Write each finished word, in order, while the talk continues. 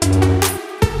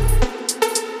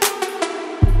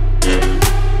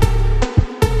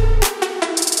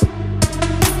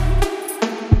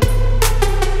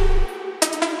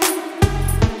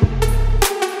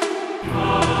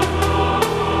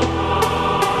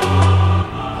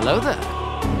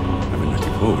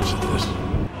knows this.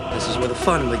 This is where the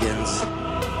fun begins.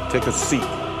 Take a seat.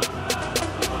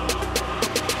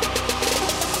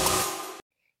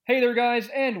 Hey there, guys,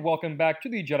 and welcome back to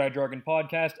the Jedi Jargon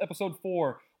Podcast, Episode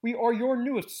 4. We are your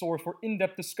newest source for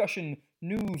in-depth discussion,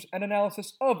 news, and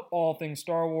analysis of all things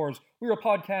Star Wars. We are a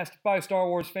podcast by Star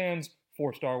Wars fans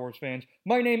for Star Wars fans.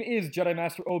 My name is Jedi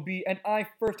Master OB, and I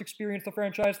first experienced the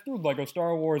franchise through LEGO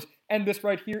Star Wars. And this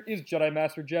right here is Jedi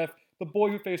Master Jeff, the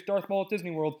boy who faced Darth Maul at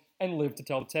Disney World and lived to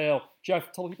tell the tale.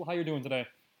 Jeff, tell the people how you're doing today.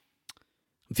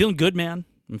 I'm feeling good, man.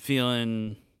 I'm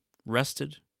feeling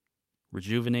rested,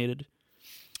 rejuvenated,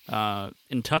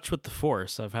 in touch with the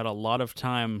Force. I've had a lot of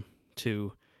time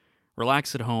to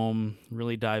relax at home,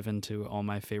 really dive into all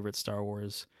my favorite Star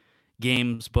Wars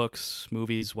games, books,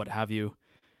 movies, what have you,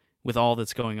 with all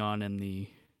that's going on in the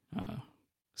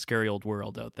scary old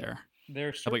world out there.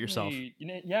 How about yourself?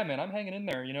 Yeah, man, I'm hanging in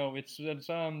there. You know, it's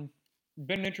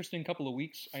been an interesting couple of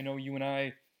weeks. I know you and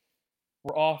I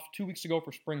were off 2 weeks ago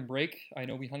for spring break. I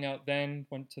know we hung out then,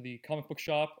 went to the comic book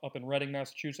shop up in Reading,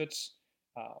 Massachusetts.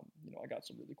 I got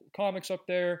some really cool comics up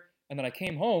there, and then I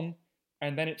came home,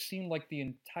 and then it seemed like the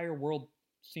entire world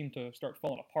seemed to start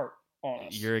falling apart on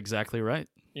us. You're exactly right.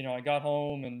 You know, I got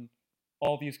home, and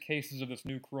all these cases of this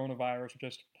new coronavirus are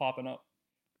just popping up.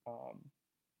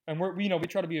 And we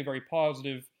try to be a very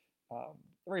positive,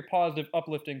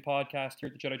 uplifting podcast here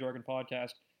at the Jedi Jargon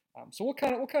Podcast. So we'll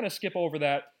kind of skip over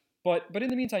that. But in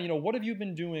the meantime, what have you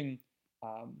been doing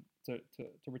to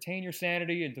retain your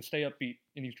sanity and to stay upbeat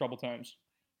in these troubled times?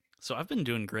 So I've been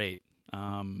doing great.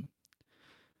 For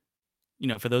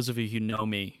those of you who know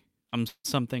me, I'm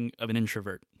something of an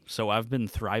introvert. So I've been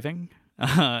thriving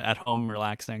at home,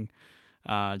 relaxing,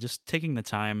 just taking the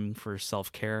time for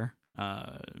self-care,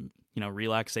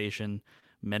 relaxation,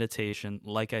 meditation.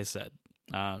 Like I said,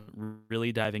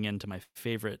 really diving into my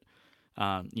favorite,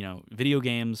 video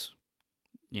games,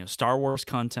 Star Wars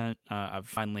content. I've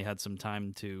finally had some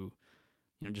time to,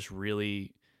 just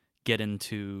really get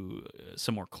into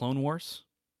some more Clone Wars.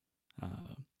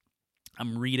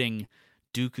 I'm reading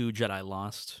Dooku Jedi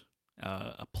Lost,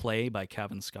 a play by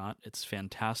Cavan Scott. It's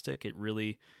fantastic. It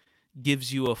really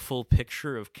gives you a full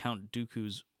picture of Count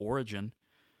Dooku's origin.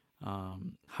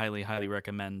 Highly, highly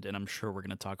recommend, and I'm sure we're going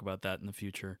to talk about that in the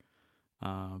future.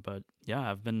 But yeah,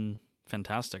 I've been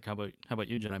fantastic. How about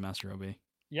you, Jedi Master OB?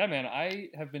 Yeah, man, I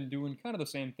have been doing kind of the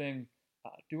same thing,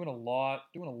 doing a lot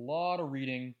of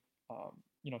reading,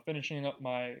 finishing up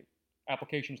my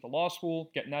applications to law school,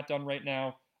 getting that done right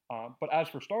now. But as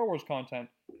for Star Wars content,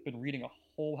 I've been reading a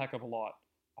whole heck of a lot.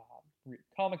 Reading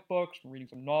comic books, reading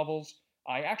some novels.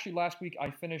 Last week, I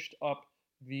finished up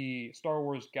the Star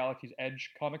Wars Galaxy's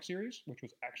Edge comic series, which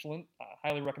was excellent.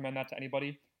 Highly recommend that to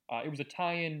anybody. It was a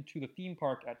tie-in to the theme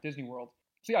park at Disney World.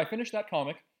 So yeah, I finished that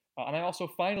comic, and I also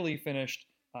finally finished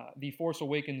the Force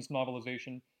Awakens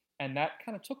novelization, and that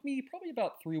kind of took me probably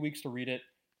about 3 weeks to read it.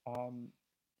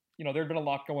 There'd been a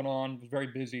lot going on, was very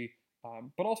busy,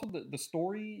 but also the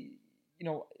story,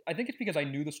 I think it's because I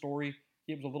knew the story,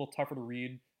 it was a little tougher to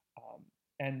read,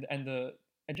 and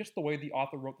just the way the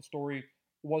author wrote the story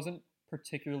wasn't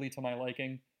particularly to my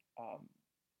liking.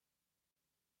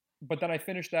 But then I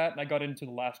finished that, and I got into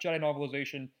the Last Jedi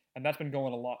novelization, and that's been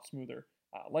going a lot smoother.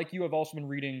 Like you, I've also been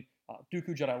reading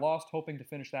Dooku Jedi Lost, hoping to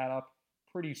finish that up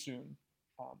pretty soon.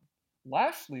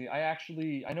 Lastly,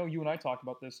 I know you and I talked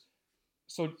about this.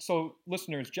 So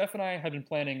listeners, Jeff and I have been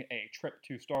planning a trip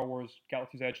to Star Wars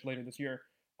Galaxy's Edge later this year.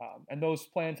 And those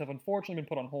plans have unfortunately been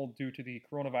put on hold due to the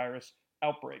coronavirus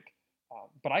outbreak.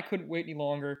 But I couldn't wait any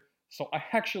longer, so I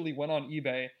actually went on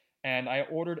eBay and I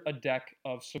ordered a deck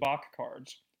of Sabacc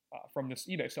cards from this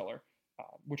eBay seller,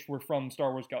 which were from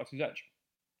Star Wars Galaxy's Edge.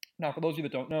 Now, for those of you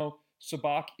that don't know,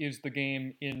 Sabacc is the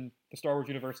game in the Star Wars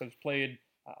universe that is played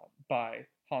by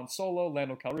Han Solo,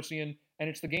 Lando Calrissian, and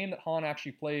it's the game that Han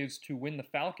actually plays to win the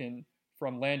Falcon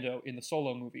from Lando in the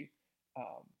Solo movie.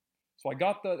 So I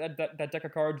got that deck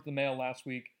of cards in the mail last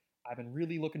week. I've been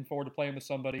really looking forward to playing with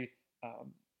somebody,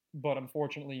 but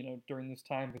unfortunately, during this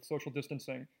time with social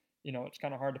distancing, it's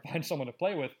kind of hard to find someone to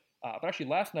play with. But actually,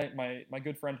 last night, my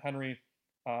good friend Henry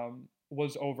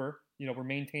was over. We're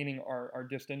maintaining our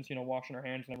distance, washing our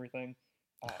hands and everything.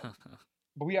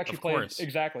 But we actually played,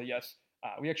 exactly, yes.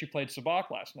 We actually played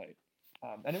Sabacc last night,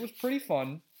 and it was pretty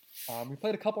fun. We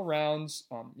played a couple rounds,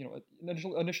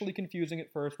 initially confusing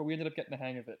at first, but we ended up getting the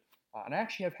hang of it. And I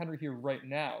actually have Henry here right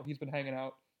now. He's been hanging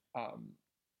out.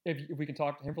 If we can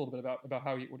talk to him for a little bit about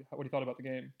what he thought about the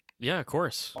game. Yeah, of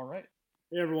course. All right.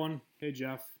 Hey, everyone. Hey,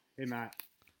 Jeff. Hey, Matt.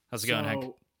 How's it going,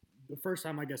 Hank? The first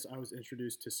time I guess I was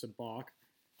introduced to Sabacc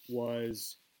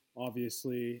was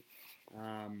obviously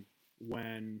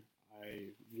when I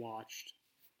watched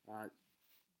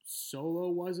Solo,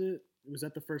 was it? Was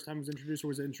that the first time it was introduced, or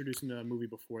was it introduced in a movie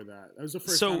before that? That was the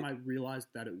first So- time I realized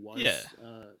that it was. Yeah.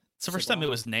 It's the first time it Sabacc.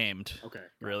 was named. Okay. gotcha.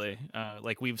 Really,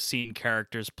 like we've seen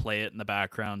characters play it in the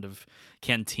background of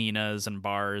cantinas and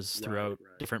bars Right, throughout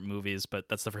right. different movies, but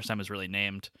that's the first time it was really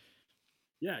named.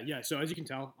 Yeah. So as you can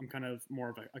tell, I'm kind of more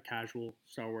of a casual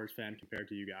Star Wars fan compared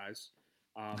to you guys.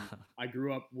 I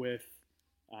grew up with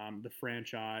the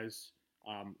franchise,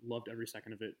 loved every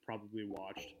second of it, probably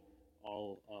watched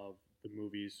all of the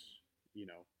movies,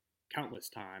 countless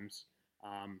times.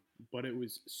 But it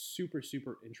was super,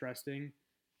 super interesting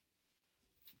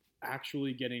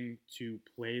actually getting to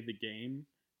play the game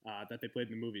that they played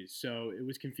in the movies. So it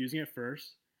was confusing at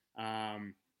first.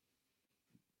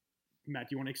 Matt,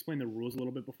 do you want to explain the rules a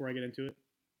little bit before I get into it?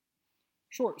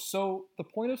 Sure. So the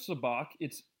point of Sabacc,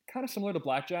 it's kind of similar to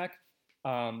blackjack,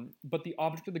 but the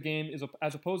object of the game is,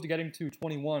 as opposed to getting to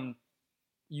 21,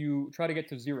 you try to get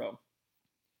to 0.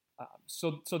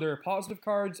 So there are positive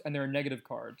cards and there are negative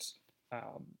cards.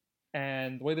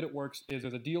 And the way that it works is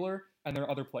there's a dealer and there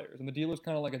are other players. And the dealer is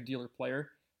kind of like a dealer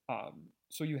player.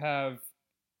 So you have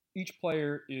each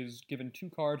player is given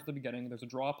 2 cards at the beginning. There's a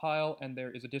draw pile and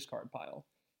there is a discard pile.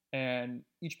 And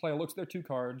each player looks at their 2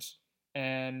 cards,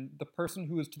 and the person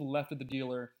who is to the left of the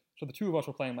dealer, so the 2 of us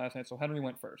were playing last night, so Henry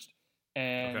went first.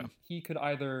 And he could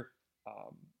either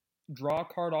draw a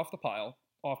card off the pile,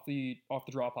 off the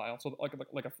draw pile, so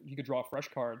he could draw a fresh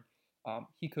card.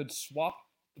 He could swap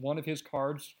one of his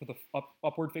cards for the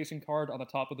upward facing card on the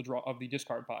top of the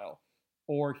discard pile,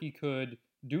 or he could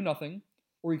do nothing,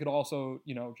 or he could also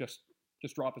just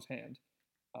drop his hand.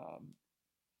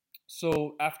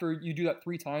 So after you do that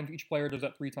 3 times, each player does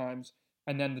that 3 times,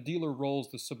 and then the dealer rolls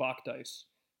the Sabacc dice.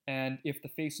 And if the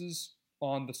faces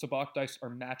on the Sabacc dice are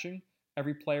matching,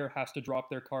 every player has to drop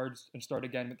their cards and start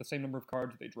again with the same number of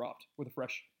cards they dropped with a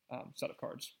fresh set of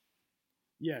cards.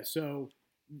 Yeah, so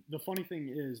the funny thing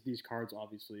is these cards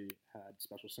obviously had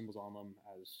special symbols on them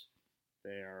as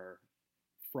they are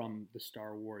from the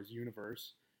Star Wars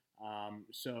universe.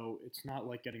 So it's not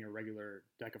like getting a regular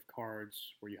deck of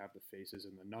cards where you have the faces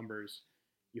and the numbers.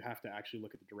 You have to actually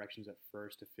look at the directions at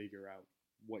first to figure out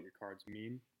what your cards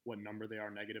mean, what number they are,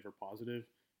 negative or positive.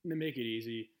 And to make it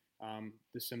easy,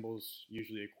 the symbols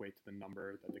usually equate to the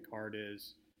number that the card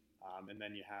is. And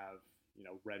then you have,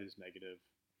 red is negative,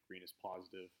 green is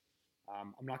positive.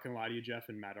 I'm not going to lie to you, Jeff,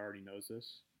 and Matt already knows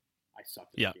this. I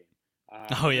sucked at the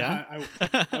game. Oh, yeah?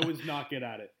 I was not good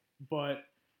at it. But,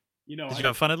 Did you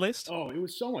have fun at least? Oh, it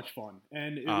was so much fun.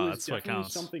 And it was definitely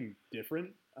something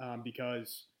different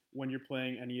because when you're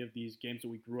playing any of these games that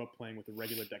we grew up playing with a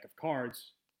regular deck of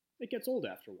cards, it gets old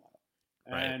after a while.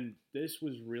 Right. And this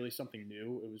was really something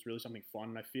new. It was really something fun.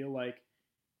 And I feel like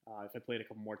if I played a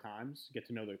couple more times, get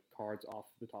to know the cards off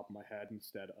the top of my head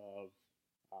instead of,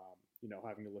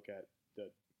 having to look at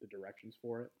the directions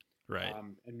for it. Right.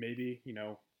 And maybe,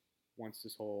 once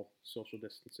this whole social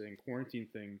distancing quarantine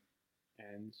thing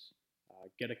ends,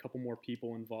 get a couple more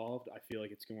people involved. I feel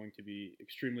like it's going to be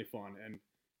extremely fun. And,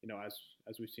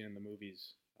 as we've seen in the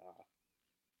movies,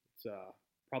 it's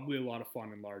probably a lot of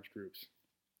fun in large groups.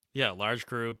 Yeah, large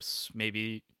groups,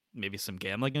 maybe some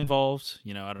gambling involved.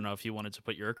 I don't know if you wanted to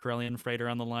put your Corellian freighter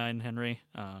on the line, Henry.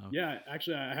 Yeah,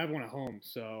 actually, I have one at home.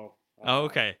 So. Oh,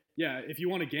 okay. Yeah, if you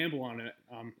want to gamble on it,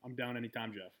 I'm down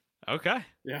anytime, Jeff. Okay.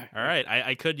 Yeah. All right.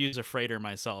 I could use a freighter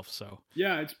myself, so.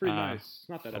 Yeah, it's pretty nice. It's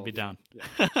not that I'd be down.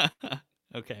 Yeah.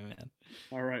 Okay, man.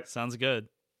 All right. Sounds good.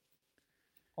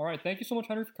 All right. Thank you so much,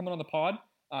 Henry, for coming on the pod.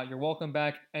 You're welcome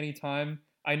back anytime.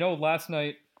 I know last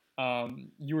night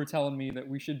you were telling me that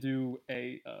we should do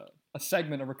a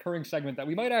recurring segment that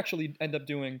we might actually end up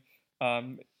doing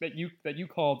that you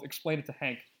called "Explain It to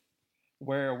Hank,"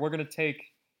 where we're gonna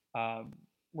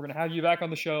have you back on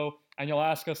the show and you'll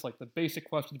ask us like the basic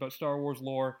questions about Star Wars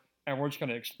lore, and we're just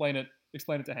gonna explain it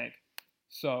to Hank.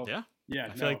 So yeah,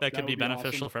 I feel like that could be would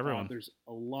beneficial awesome. for everyone. There's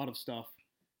a lot of stuff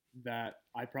that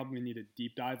I probably need to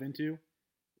deep dive into.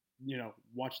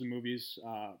 Watch the movies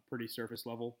pretty surface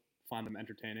level, find them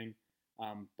entertaining.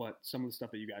 But some of the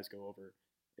stuff that you guys go over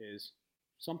is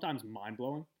sometimes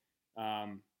mind-blowing,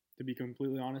 to be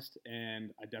completely honest.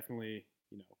 And I definitely,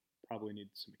 probably need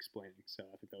some explaining. So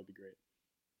I think that would be great.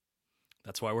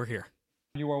 That's why we're here.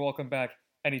 You are welcome back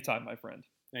anytime, my friend.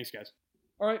 Thanks, guys.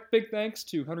 All right, big thanks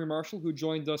to Henry Marshall, who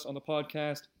joined us on the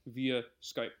podcast via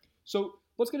Skype. So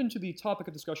let's get into the topic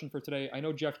of discussion for today. I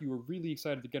know, Jeff, you were really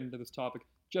excited to get into this topic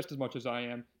just as much as I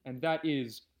am, and that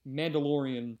is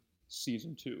Mandalorian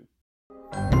Season 2.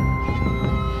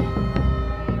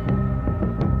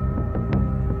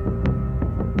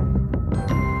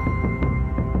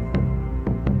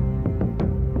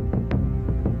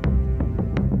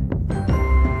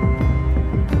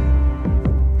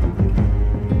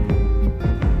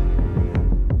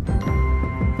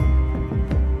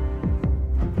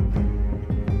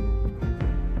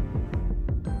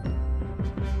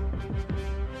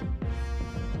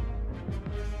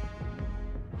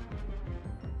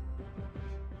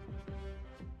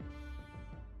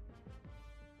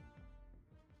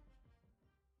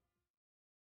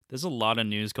 there's a lot of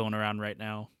news going around right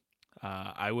now.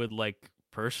 I would like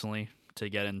personally to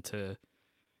get into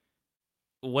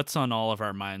what's on all of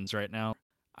our minds right now.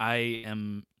 I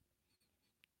am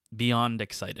beyond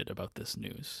excited about this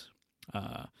news.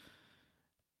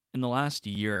 In the last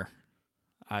year,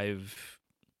 I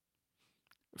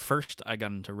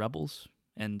got into Rebels,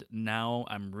 and now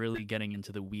I'm really getting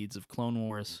into the weeds of Clone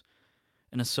Wars.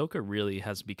 And Ahsoka really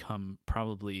has become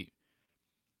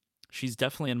she's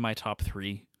definitely in my top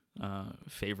 3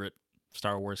 favorite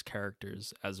Star Wars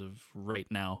characters as of right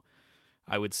now.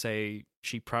 I would say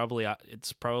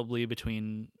it's probably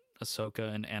between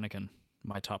Ahsoka and Anakin,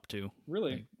 my top 2.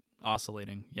 Really? Like,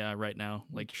 oscillating, yeah, right now.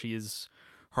 Like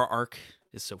her arc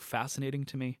is so fascinating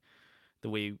to me. The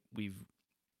way we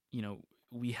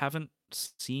haven't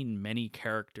seen many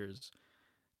characters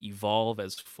evolve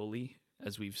as fully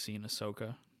as we've seen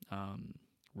Ahsoka.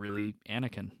 Really,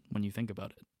 Anakin, when you think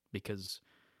about it, because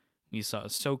we saw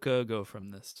Ahsoka go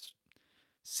from this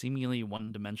seemingly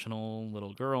one-dimensional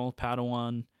little girl,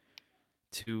 Padawan,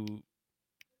 to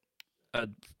a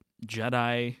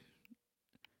Jedi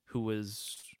who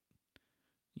was,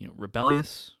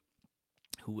 rebellious,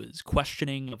 who was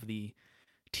questioning of the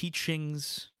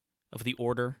teachings of the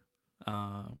Order,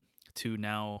 to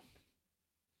now,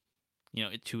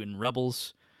 to in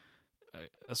Rebels,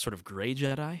 a sort of gray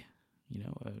Jedi,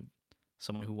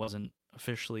 someone who wasn't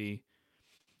officially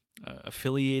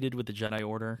affiliated with the Jedi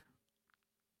Order,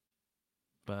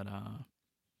 but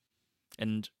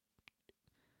and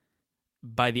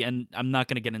by the end, I'm not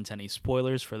going to get into any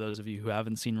spoilers for those of you who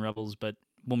haven't seen Rebels, but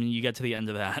when you get to the end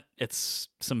of that, it's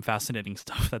some fascinating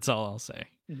stuff. That's all I'll say.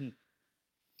 Mm-hmm.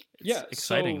 It's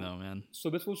exciting though, man. So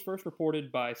this was first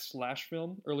reported by Slash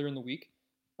Film earlier in the week.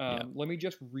 Let me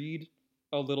just read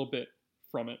a little bit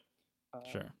from it.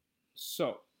 Sure.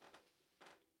 So,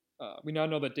 we now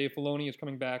know that Dave Filoni is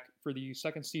coming back for the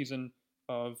second season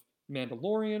of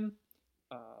Mandalorian.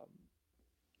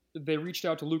 They reached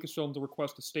out to Lucasfilm to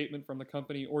request a statement from the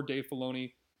company or Dave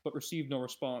Filoni, but received no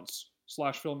response.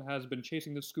 Slash Film has been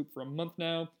chasing this scoop for a month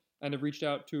now, and have reached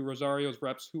out to Rosario's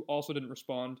reps, who also didn't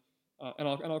respond. And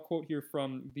I'll quote here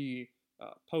from the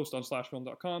post on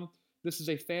slashfilm.com. This is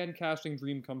a fan casting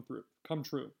dream come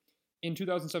true. In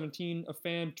 2017, a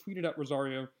fan tweeted at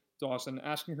Rosario Dawson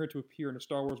asking her to appear in a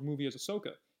Star Wars movie as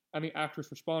Ahsoka, and the actress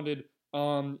responded,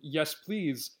 yes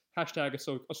please, hashtag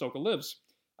Ahsoka lives.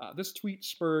 This tweet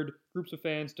spurred groups of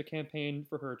fans to campaign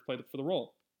for her to play for the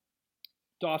role.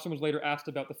 Dawson was later asked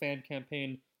about the fan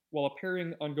campaign while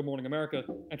appearing on Good Morning America,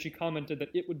 and she commented that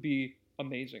it would be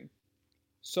amazing.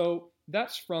 So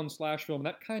that's from Slash Film.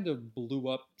 That kind of blew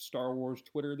up Star Wars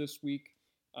Twitter this week,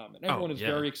 and everyone is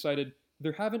very excited.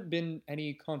 There haven't been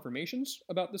any confirmations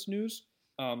about this news,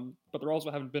 but there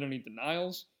also haven't been any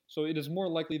denials. So it is more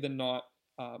likely than not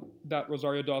that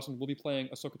Rosario Dawson will be playing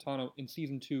Ahsoka Tano in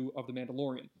Season 2 of The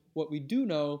Mandalorian. What we do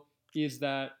know is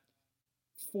that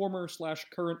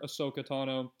former/current Ahsoka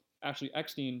Tano, Ashley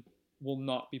Eckstein, will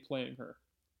not be playing her,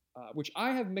 which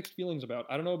I have mixed feelings about.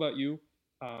 I don't know about you.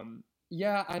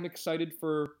 Yeah, I'm excited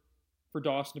for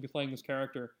Dawson to be playing this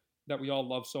character that we all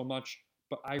love so much,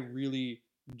 but I really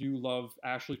do love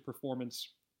Ashley's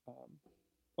performance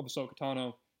of Ahsoka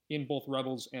Tano in both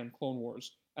Rebels and Clone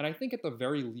Wars. And I think at the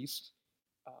very least,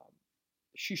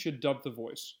 she should dub the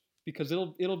voice, because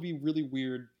it'll be really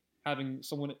weird having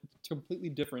someone completely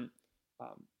different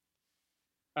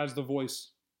as the voice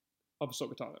of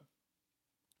Ahsoka Tano.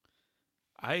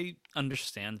 I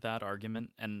understand that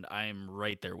argument, and I'm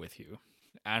right there with you.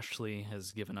 Ashley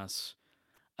has given us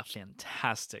a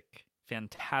fantastic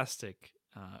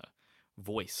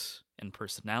voice and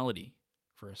personality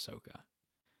for Ahsoka.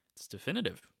 It's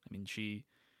definitive. I mean, she's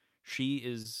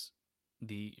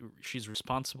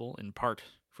responsible in part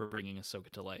for bringing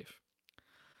Ahsoka to life.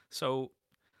 So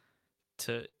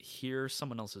to hear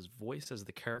someone else's voice as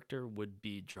the character would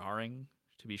be jarring,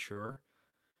 to be sure,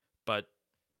 but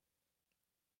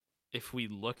if we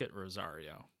look at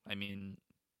Rosario, I mean,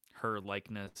 her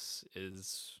likeness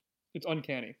is... It's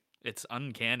uncanny. It's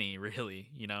uncanny, really,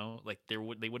 Like, they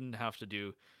wouldn't have to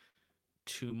do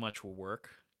too much work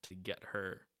to get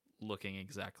her looking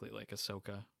exactly like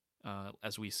Ahsoka,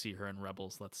 as we see her in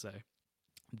Rebels, let's say.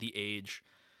 The age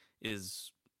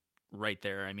is right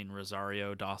there. I mean,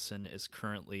 Rosario Dawson is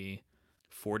currently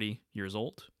 40 years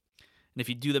old. And if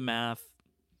you do the math,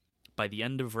 by the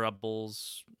end of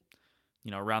Rebels...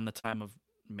 around the time of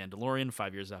Mandalorian,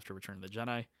 5 years after Return of the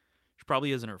Jedi, she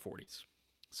probably is in her 40s.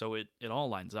 So it all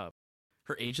lines up.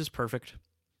 Her age is perfect.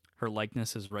 Her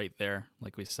likeness is right there,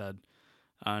 like we said.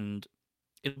 And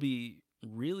it'll be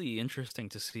really interesting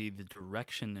to see the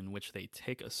direction in which they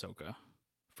take Ahsoka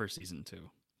for Season 2.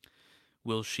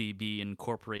 Will she be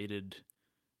incorporated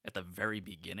at the very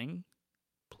beginning?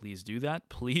 Please do that.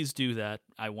 Please do that.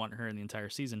 I want her in the entire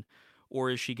season. Or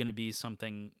is she going to be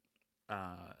something,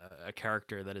 a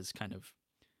character that is kind of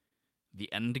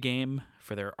the end game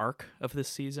for their arc of this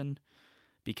season?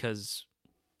 Because,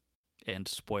 and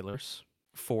spoilers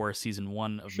for season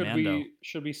 1 of Mando.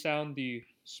 Should we sound the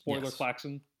spoiler Yes.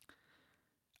 klaxon?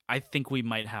 I think we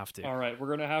might have to. All right, we're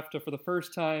going to have to, for the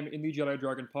first time in the Jedi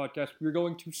Dragon podcast, we're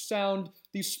going to sound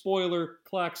the spoiler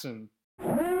klaxon.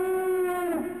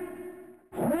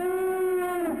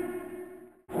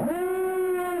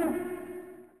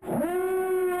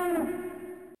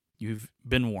 You've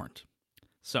been warned.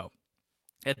 So,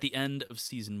 at the end of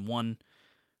season 1,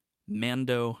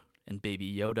 Mando and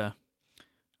Baby Yoda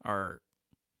are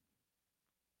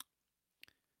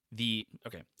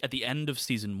at the end of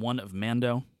season 1 of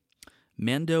Mando,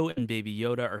 Mando and Baby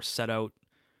Yoda are set out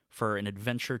for an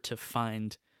adventure to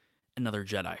find another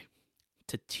Jedi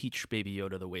to teach Baby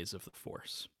Yoda the ways of the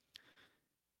Force.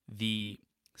 The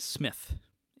Smith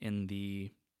in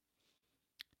the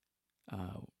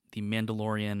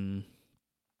Mandalorian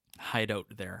hideout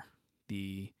there,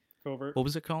 the Covert. what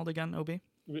was it called again, Obi?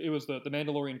 It was the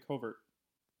Mandalorian covert.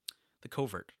 The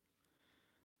covert.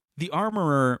 The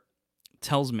armorer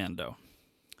tells Mando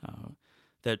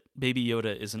that Baby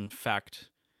Yoda is in fact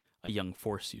a young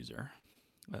Force user,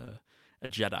 a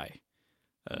Jedi,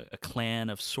 a clan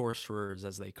of sorcerers,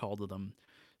 as they called them,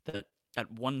 that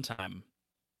at one time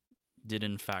did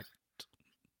in fact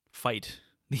fight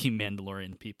the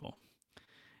Mandalorian people.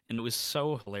 And it was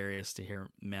so hilarious to hear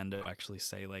Mando actually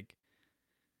say, like,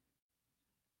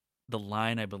 the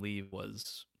line, I believe,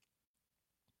 was,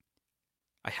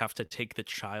 "I have to take the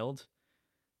child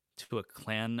to a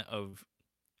clan of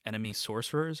enemy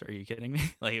sorcerers." Are you kidding me?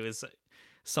 Like, it was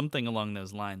something along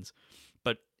those lines.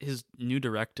 But his new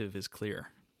directive is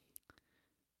clear.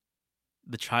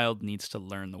 The child needs to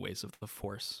learn the ways of the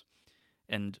Force.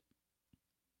 And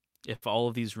if all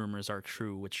of these rumors are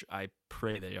true, which I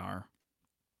pray they are,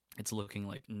 it's looking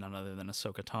like none other than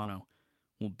Ahsoka Tano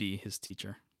will be his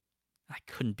teacher. I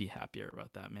couldn't be happier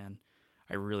about that, man.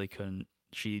 I really couldn't.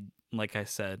 She, like I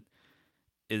said,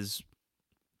 is,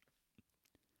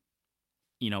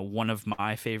 one of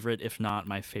my favorite, if not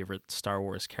my favorite, Star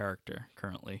Wars character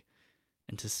currently.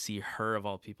 And to see her, of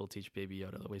all people, teach Baby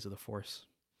Yoda the ways of the Force.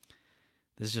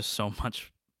 There's just so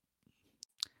much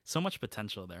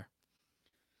potential there.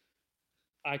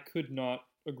 I could not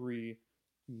agree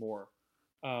more.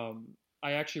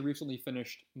 I actually recently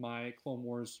finished my Clone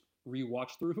Wars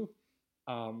rewatch through.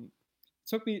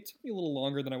 Took me a little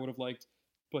longer than I would have liked,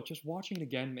 but just watching it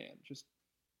again, man, just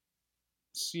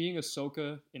seeing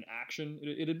Ahsoka in action,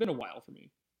 it had been a while for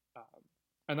me.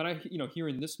 And then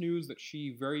hearing this news that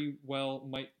she very well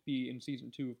might be in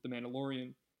season 2 of The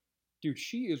Mandalorian, dude,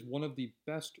 she is one of the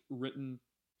best written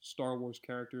Star Wars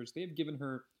characters. They have given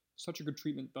her such a good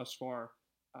treatment thus far,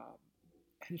 and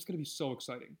it's going to be so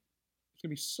exciting. It's going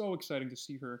to be so exciting to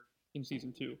see her in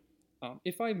season 2.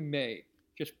 If I may,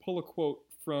 just pull a quote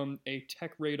from a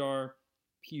Tech Radar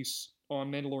piece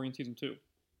on Mandalorian season 2.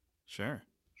 Sure.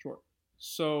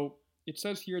 So it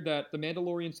says here that The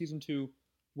Mandalorian season 2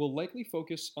 will likely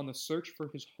focus on the search for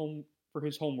his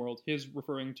homeworld, his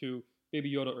referring to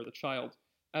Baby Yoda or the child,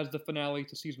 as the finale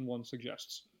to season 1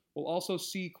 suggests. We'll also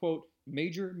see, quote,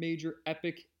 major,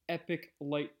 epic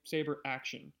lightsaber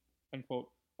action, end quote,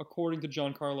 according to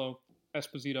Giancarlo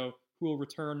Esposito, who will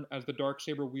return as the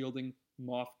darksaber-wielding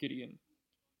Moff Gideon.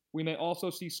 We may also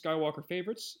see Skywalker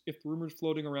favorites if the rumors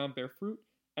floating around bear fruit,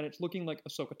 and it's looking like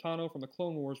Ahsoka Tano from the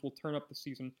Clone Wars will turn up this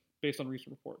season based on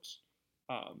recent reports.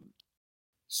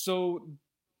 So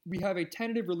we have a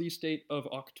tentative release date of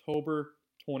October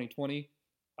 2020.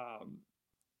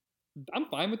 I'm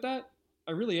fine with that.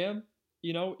 I really am.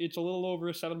 It's a little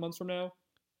over 7 months from now.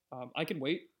 I can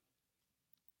wait.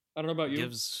 I don't know about you.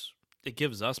 It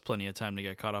gives us plenty of time to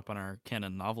get caught up on our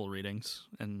canon novel readings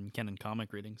and canon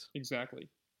comic readings. Exactly.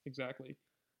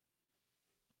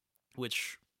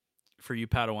 Which, for you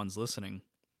Padawans listening,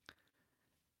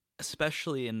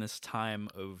 especially in this time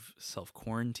of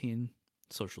self-quarantine,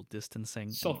 social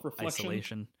distancing, self-reflection,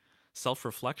 isolation,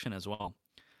 self-reflection as well,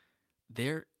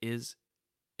 there is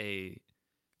a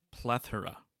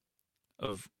plethora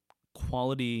of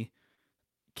quality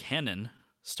canon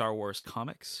Star Wars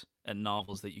comics and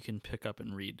novels that you can pick up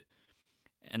and read.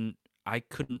 And I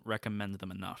couldn't recommend them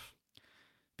enough.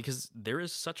 Because there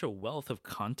is such a wealth of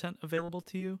content available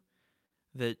to you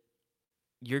that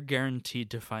you're guaranteed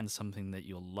to find something that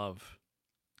you'll love.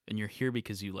 And you're here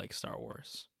because you like Star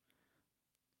Wars.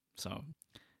 So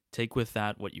take with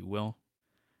that what you will.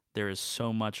 There is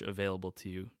so much available to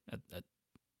you at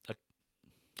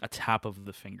a tap of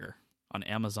the finger on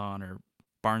Amazon or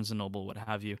Barnes and Noble, what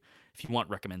have you. If you want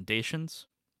recommendations,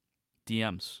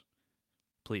 DMs,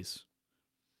 please.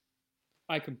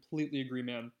 I completely agree,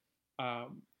 man.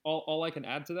 All I can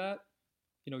add to that,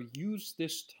 use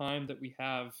this time that we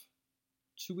have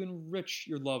to enrich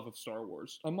your love of Star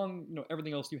Wars among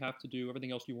everything else you have to do,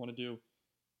 everything else you want to do.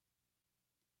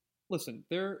 Listen,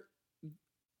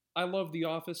 I love The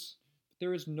Office, but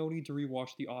there is no need to rewatch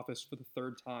The Office for the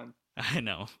third time. I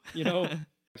know.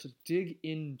 So dig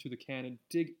into the canon,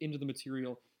 dig into the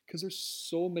material, because there's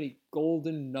so many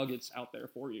golden nuggets out there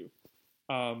for you.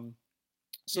 And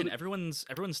everyone's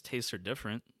tastes are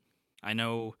different. I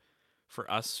know for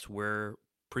us, we're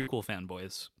prequel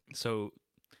fanboys. So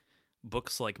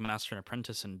books like Master and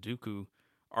Apprentice and Dooku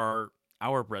are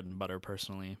our bread and butter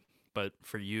personally. But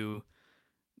for you,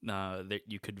 that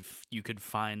you could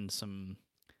find some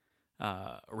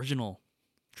original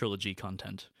trilogy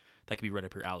content that could be right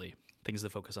up your alley. Things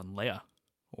that focus on Leia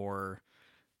or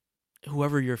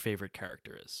whoever your favorite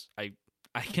character is.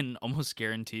 I can almost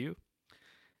guarantee you,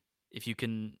 if you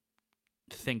can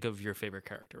think of your favorite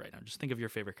character right now, just think of your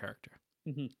favorite character.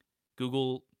 Mm-hmm.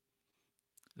 Google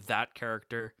that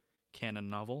character canon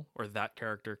novel or that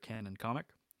character canon comic.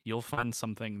 You'll find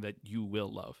something that you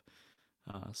will love.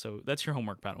 So that's your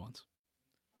homework, Padawans.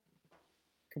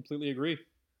 Completely agree.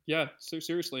 Yeah, so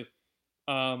seriously.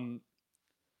 So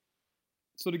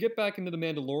to get back into The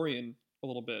Mandalorian a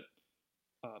little bit,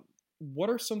 what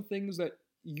are some things that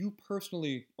you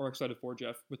personally are excited for,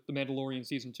 Jeff, with The Mandalorian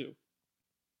Season 2?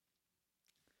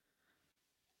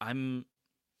 I'm,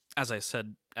 as I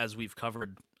said, as we've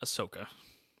covered Ahsoka,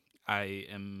 I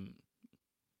am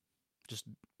just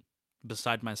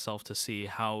beside myself to see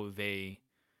how they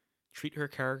treat her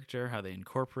character, how they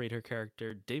incorporate her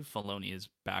character. Dave Filoni is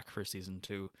back for Season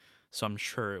 2, so I'm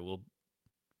sure it will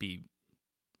be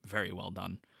very well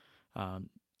done.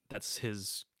 That's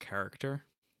his character,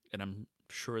 and I'm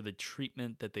sure the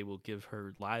treatment that they will give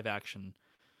her live action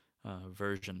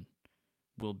version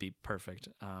will be perfect.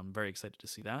 I'm very excited to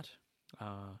see that.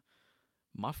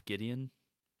 Moff Gideon.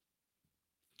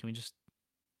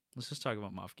 Let's just talk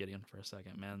about Moff Gideon for a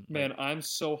second, man. Man, I'm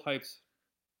so hyped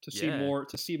to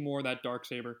see more of that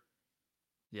Darksaber.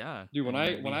 Yeah. Dude, when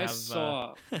I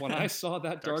saw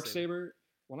that Darksaber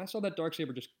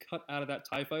just cut out of that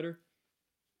TIE fighter,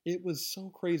 it was so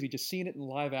crazy just seeing it in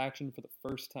live action for the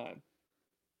first time.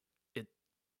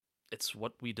 It's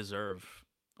what we deserve,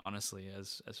 honestly,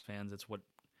 as fans. It's what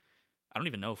I don't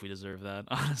even know if we deserve that,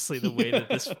 honestly, the way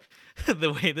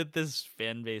that this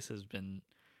fan base has been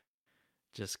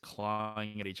just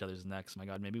clawing at each other's necks. My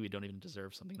God, maybe we don't even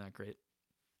deserve something that great.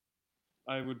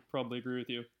 I would probably agree with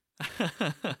you.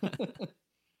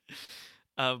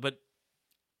 But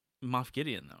Moff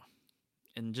Gideon, though,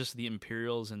 and just the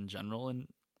Imperials in general in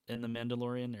The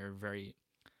Mandalorian are a very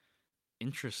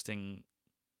interesting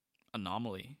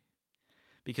anomaly,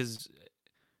 because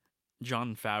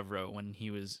Jon Favreau, when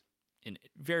he was in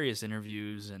various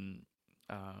interviews and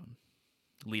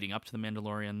leading up to The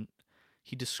Mandalorian,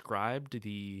 he described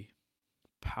the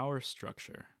power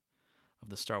structure of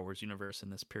the Star Wars universe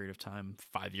in this period of time,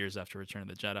 5 years after Return of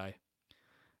the Jedi,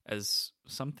 as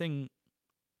something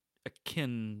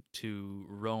akin to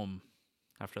Rome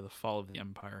after the fall of the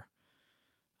Empire.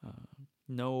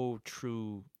 No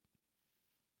true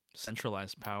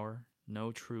centralized power,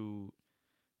 no true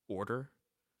order,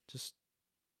 just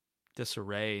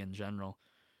disarray in general.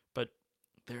 But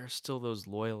there are still those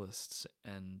loyalists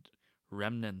and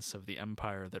remnants of the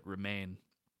Empire that remain.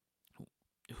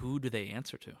 Who do they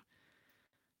answer to?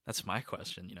 That's my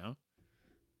question,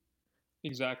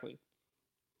 Exactly.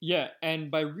 Yeah, and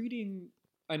by reading,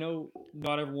 I know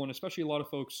not everyone, especially a lot of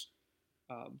folks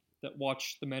that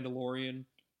watch The Mandalorian,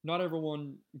 not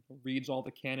everyone reads all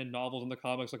the canon novels and the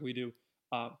comics like we do.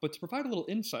 But to provide a little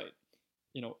insight,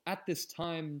 at this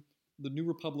time, the New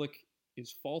Republic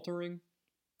is faltering.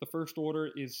 The First Order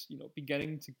is,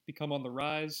 beginning to become on the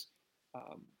rise.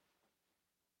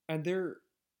 And there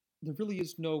really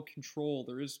is no control.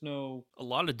 There is no... A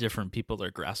lot of different people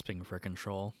are grasping for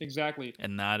control. Exactly.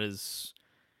 And that's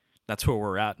where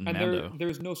we're at in Mando.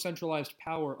 There's no centralized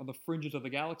power on the fringes of the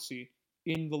galaxy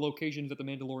in the locations that The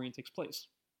Mandalorian takes place.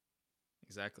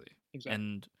 Exactly.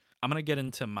 And I'm going to get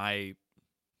into my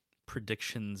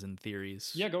predictions and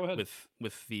theories. Yeah, go ahead.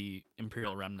 With the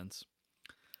Imperial remnants.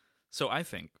 So I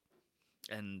think,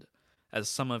 and as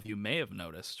some of you may have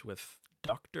noticed, with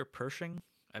Dr. Pershing,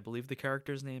 I believe the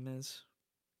character's name is,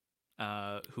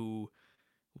 who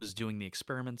was doing the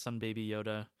experiments on Baby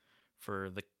Yoda for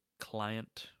the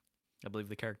client, I believe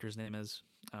the character's name is.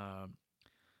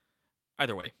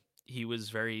 Either way, he was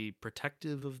very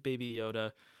protective of Baby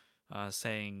Yoda,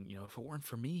 saying, if it weren't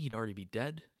for me, he'd already be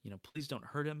dead. Please don't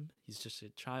hurt him. He's just a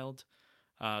child.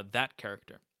 That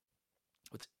character.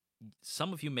 What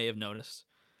some of you may have noticed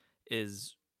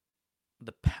is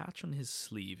the patch on his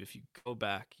sleeve. If you go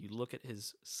back, you look at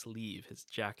his sleeve, his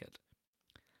jacket.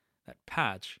 That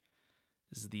patch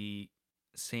is the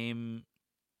same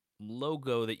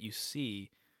logo that you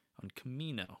see on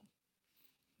Kamino,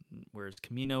 whereas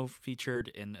Kamino featured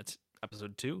in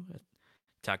episode 2,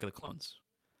 Attack of the Clones,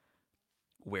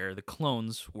 where the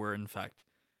clones were in fact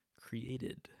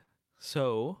created.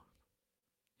 So,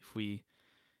 if we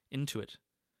intuit,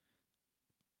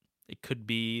 it could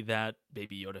be that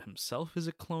Baby Yoda himself is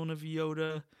a clone of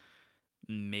Yoda.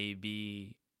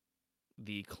 Maybe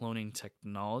the cloning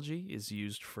technology is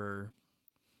used for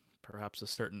perhaps a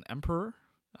certain emperor.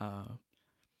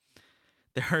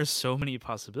 There are so many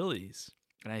possibilities,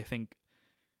 and I think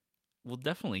we'll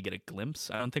definitely get a glimpse.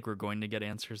 I don't think we're going to get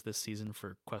answers this season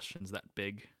for questions that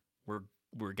big.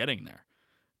 We're getting there,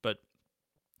 but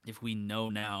if we know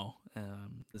now,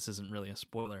 this isn't really a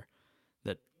spoiler,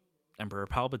 that Emperor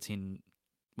Palpatine,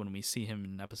 when we see him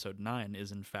in Episode 9,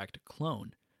 is in fact a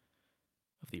clone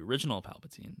of the original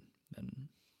Palpatine, then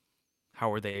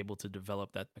how are they able to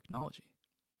develop that technology?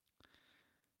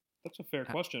 That's a fair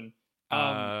question.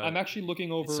 I'm actually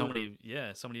looking over so many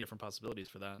different possibilities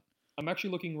for that. I'm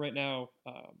actually looking right now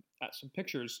at some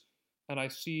pictures, and I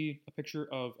see a picture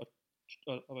of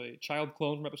a child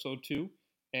clone from Episode 2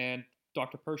 and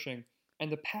Dr. Pershing,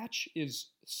 and the patch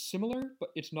is similar, but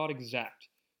it's not exact.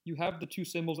 You have the two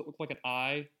symbols that look like an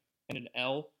I and an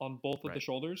L on both of the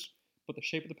shoulders, but the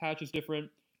shape of the patch is different,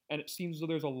 and it seems as though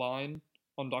there's a line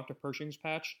on Dr. Pershing's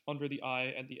patch under the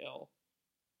I and the L,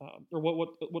 or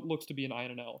what looks to be an I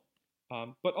and an L.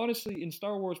 But honestly, in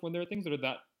Star Wars, when there are things that are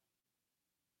that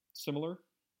similar,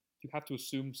 you have to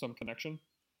assume some connection,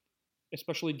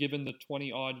 especially given the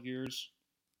 20-odd years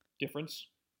difference.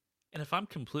 And if I'm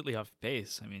completely off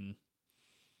base, I mean,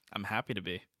 I'm happy to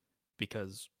be,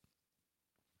 because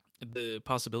the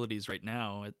possibilities right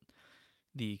now at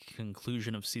the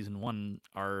conclusion of Season 1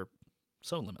 are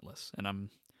so limitless, and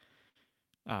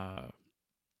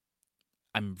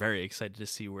I'm very excited to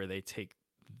see where they take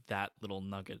that little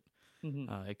nugget.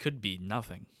 Mm-hmm. It could be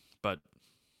nothing, but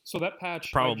so that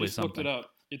patch, probably I just looked it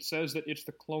up. It says that it's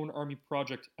the Clone Army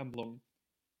Project emblem,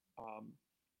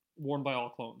 worn by all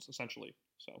clones, essentially.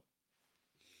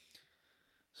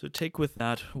 So take with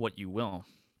that what you will.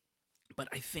 But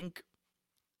I think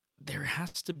there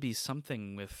has to be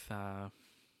something with,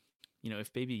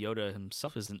 if Baby Yoda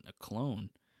himself isn't a clone,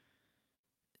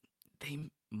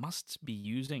 they must be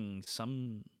using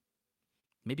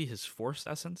maybe his Force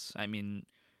essence. I mean,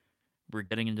 we're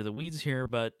getting into the weeds here,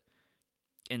 but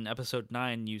in Episode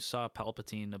 9, you saw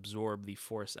Palpatine absorb the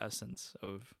Force essence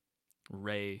of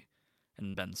Rey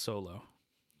and Ben Solo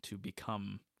to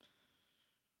become,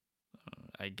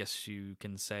 I guess you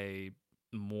can say,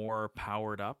 more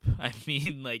powered up. I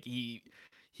mean, like, he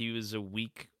was a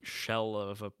weak shell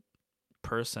of a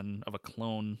person, of a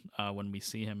clone, when we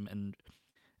see him, and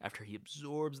after he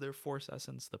absorbs their Force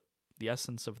essence, the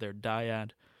essence of their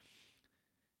dyad,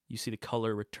 you see the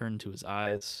color return to his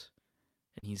eyes,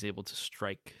 and he's able to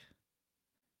strike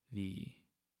the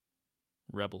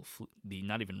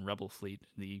not even rebel fleet,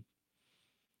 the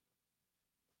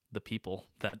people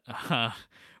that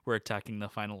were attacking the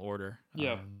Final Order.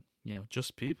 Yeah.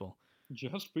 Just people.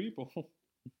 Just people.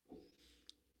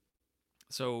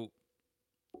 So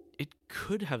it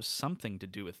could have something to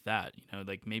do with that.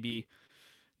 Like maybe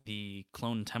the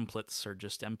clone templates are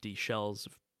just empty shells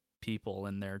of people,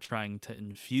 and they're trying to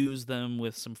infuse them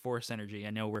with some Force energy.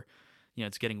 I know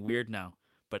it's getting weird now,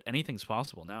 but anything's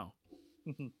possible now.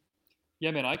 Yeah,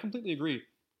 man, I completely agree.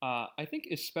 I think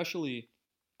especially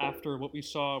after what we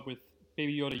saw with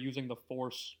Baby Yoda using the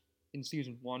Force in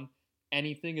Season 1,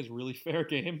 anything is really fair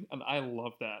game, and I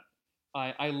love that.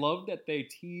 I love that they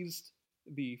teased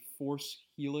the Force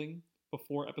healing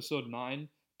before Episode 9,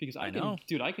 because I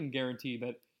can guarantee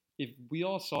that if we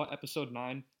all saw Episode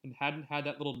 9 and hadn't had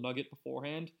that little nugget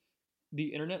beforehand, the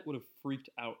internet would have freaked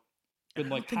out. I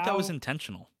don't think that was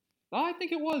intentional. I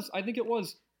think it was,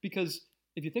 because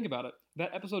if you think about it,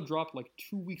 that episode dropped like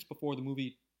 2 weeks before the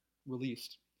movie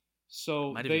released. So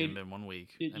it might have even been 1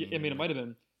 week. It might have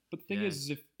been. But the thing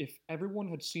is if everyone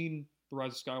had seen The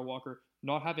Rise of Skywalker,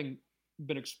 not having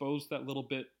been exposed to that little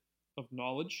bit of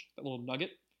knowledge, that little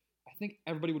nugget, I think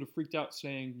everybody would have freaked out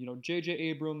saying, J.J.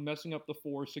 Abrams messing up the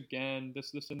Force again,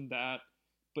 this, and that.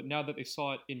 But now that they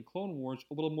saw it in Clone Wars,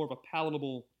 a little more of a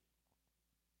palatable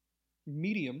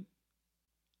medium,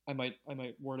 I might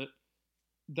word it,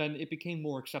 then it became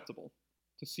more acceptable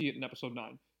to see it in episode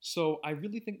 9. So I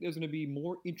really think there's going to be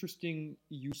more interesting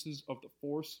uses of the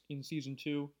Force in season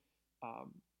 2.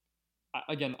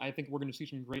 Again, I think we're going to see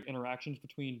some great interactions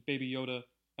between Baby Yoda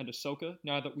and Ahsoka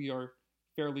now that we are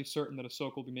fairly certain that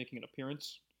Ahsoka will be making an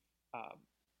appearance.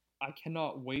 I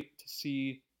cannot wait to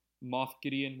see Moff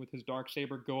Gideon with his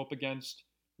Darksaber go up against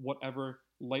whatever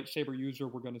lightsaber user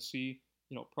we're going to see.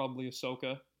 Probably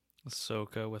Ahsoka.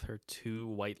 Ahsoka with her 2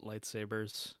 white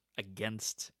lightsabers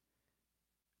against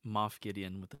Moff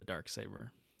Gideon with the Darksaber.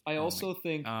 I also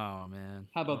think... Oh, man.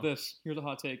 How about this? Here's a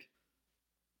hot take.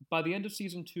 By the end of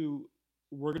season 2,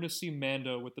 we're going to see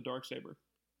Mando with the Darksaber.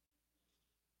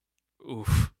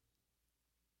 Oof.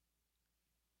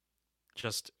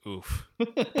 Just oof.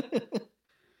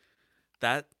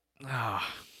 That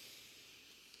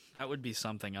would be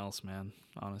something else, man,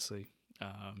 honestly.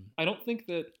 I don't think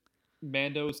that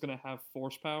Mando is going to have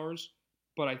Force powers,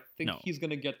 but I think he's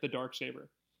going to get the Darksaber.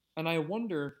 And I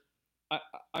wonder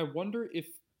if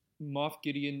Moff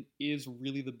Gideon is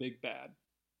really the big bad.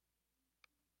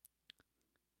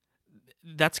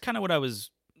 That's kind of what I was...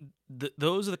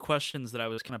 those are the questions that I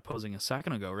was kind of posing a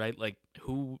second ago, right? Like,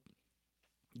 who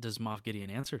does Moff Gideon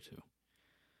answer to?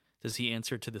 Does he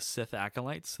answer to the Sith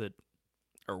acolytes that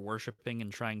are worshipping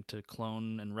and trying to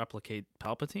clone and replicate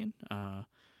Palpatine?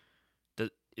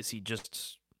 Is he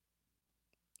just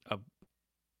a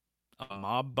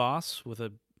mob boss with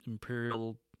a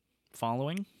imperial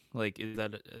following? Like,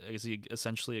 is he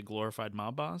essentially a glorified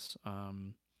mob boss?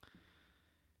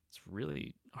 It's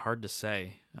really hard to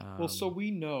say. Well, so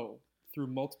we know through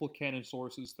multiple canon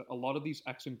sources that a lot of these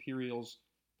ex-Imperials,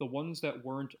 the ones that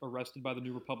weren't arrested by the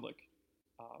New Republic,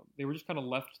 they were just kind of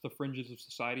left to the fringes of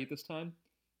society at this time.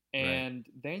 And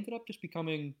they ended up just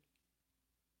becoming,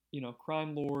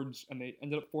 crime lords, and they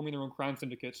ended up forming their own crime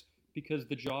syndicates because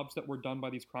the jobs that were done by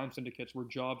these crime syndicates were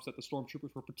jobs that the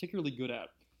stormtroopers were particularly good at.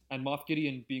 And Moff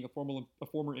Gideon, being a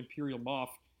former Imperial Moff,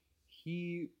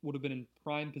 he would have been in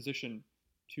prime position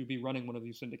to be running one of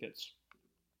these syndicates.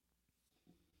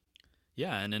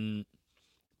 Yeah, and in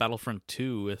Battlefront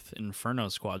 2 with Inferno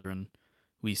Squadron,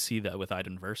 we see that with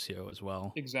Iden Versio as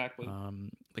well. Exactly.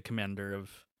 The commander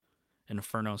of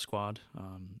Inferno Squad.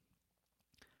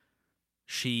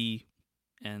 She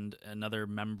and another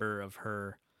member of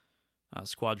her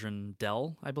squadron,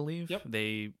 Del, I believe. Yep.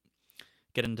 They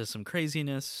get into some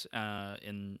craziness.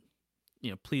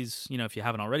 Please, if you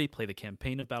haven't already, play the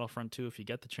campaign of Battlefront 2 if you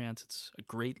get the chance. It's a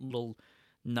great little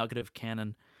nugget of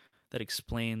canon that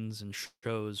explains and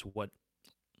shows what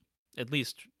at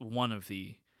least one of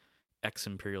the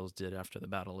ex-Imperials did after the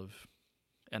Battle of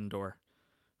Endor.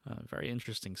 Very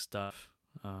interesting stuff.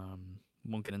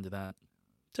 Won't get into that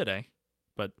today,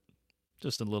 but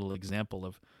just a little example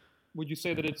of... Would you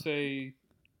say that it's a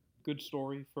good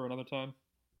story for another time?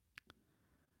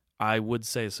 I would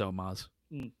say so, Maz.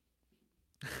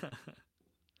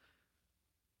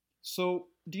 So,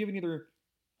 do you have any other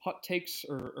hot takes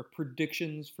or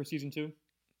predictions for season 2?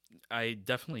 I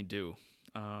definitely do.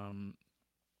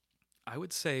 I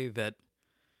would say that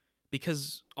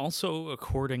because also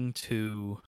according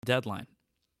to Deadline,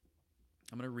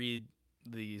 I'm going to read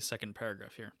the second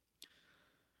paragraph here,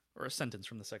 or a sentence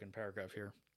from the second paragraph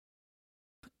here.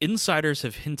 Insiders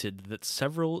have hinted that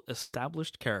several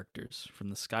established characters from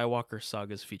the Skywalker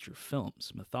saga's feature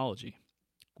films, mythology,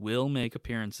 will make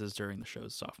appearances during the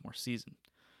show's sophomore season.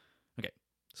 Okay,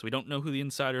 so we don't know who the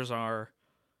insiders are.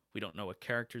 We don't know what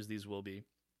characters these will be.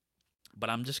 But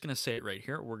I'm just going to say it right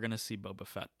here. We're going to see Boba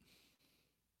Fett.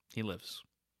 He lives.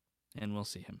 And we'll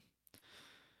see him.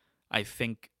 I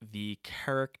think the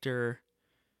character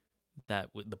that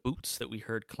with the boots that we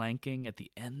heard clanking at the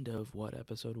end of what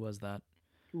episode was that?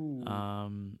 Ooh.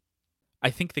 I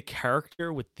think the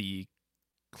character with the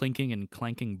clinking and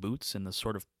clanking boots in the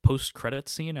sort of post-credit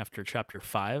scene after Chapter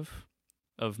 5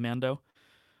 of Mando,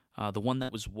 the one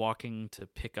that was walking to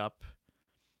pick up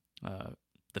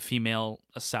the female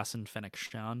assassin Fennec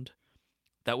Shand,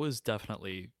 that was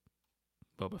definitely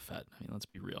Boba Fett. I mean, let's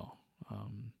be real.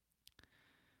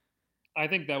 I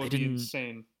think that would be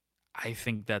insane. I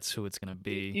think that's who it's going to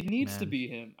be. It needs to be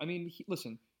him. I mean,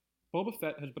 listen, Boba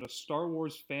Fett has been a Star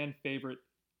Wars fan favorite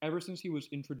ever since he was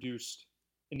introduced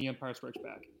in The Empire Strikes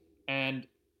Back. And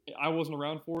I wasn't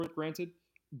around for it, granted,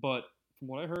 but from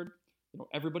what I heard,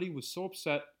 everybody was so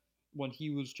upset when he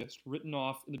was just written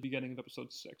off in the beginning of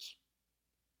episode 6.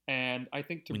 And I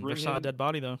think to bring never saw a dead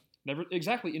body, though. Never,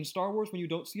 exactly. In Star Wars, when you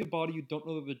don't see a body, you don't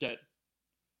know that they're dead.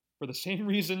 For the same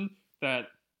reason that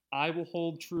I will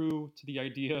hold true to the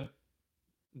idea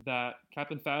that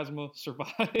Captain Phasma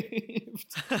survived.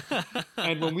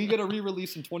 And when we get a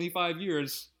re-release in 25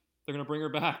 years, they're going to bring her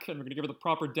back and we're going to give her the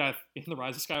proper death in The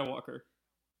Rise of Skywalker.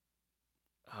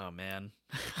 Oh man.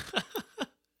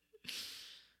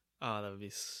 Oh, that would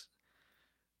be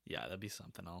yeah, that'd be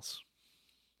something else.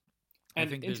 I And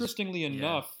think there's interestingly yeah.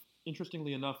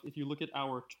 enough, if you look at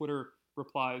our Twitter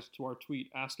replies to our tweet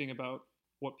asking about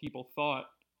what people thought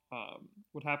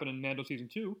would happen in Mando season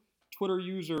 2, Twitter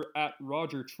user at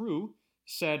Roger True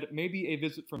said maybe a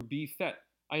visit from B Fett.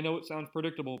 I know it sounds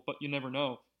predictable, but you never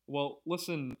know. Well,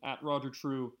 listen, at Roger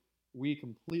True, we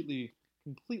completely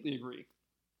agree.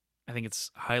 I think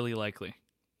it's highly likely.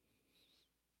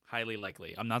 Highly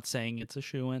likely. I'm not saying it's a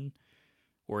shoo-in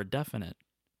or a definite,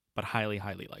 but highly,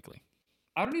 highly likely.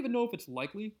 I don't even know if it's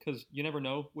likely because you never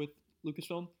know with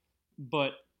Lucasfilm,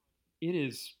 but it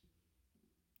is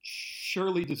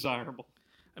surely desirable.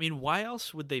 I mean, why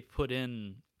else would they put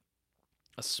in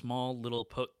a small little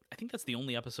I think that's the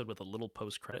only episode with a little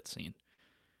post-credit scene.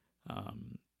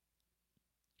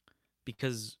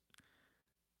 Because,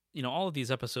 all of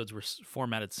these episodes were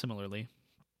formatted similarly.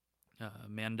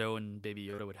 Mando and Baby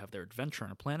Yoda would have their adventure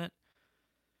on a planet.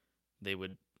 They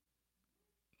would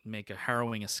make a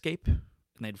harrowing escape, and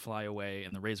they'd fly away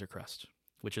in the Razor Crest,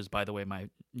 which is, by the way, my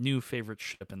new favorite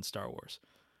ship in Star Wars.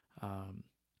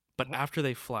 But after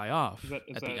they fly off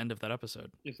at the end of that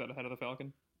episode... Is that ahead of the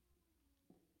Falcon?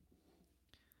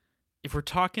 If we're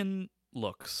talking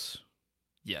looks,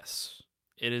 yes.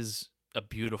 It is a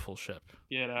beautiful ship.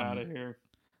 Get out of here.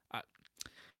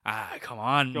 Come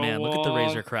on, man. Look at the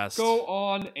Razor Crest. Go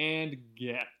on and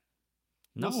get.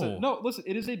 No. Listen.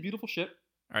 It is a beautiful ship.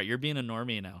 All right, you're being a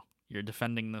normie now. You're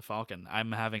defending the Falcon.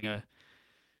 I'm having a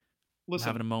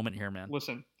moment here, man.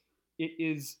 Listen, it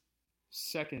is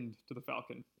second to the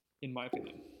Falcon, in my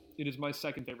opinion. It is my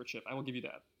second favorite ship. I will give you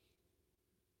that.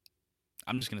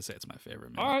 I'm just gonna say it's my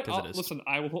favorite, man. All right, listen.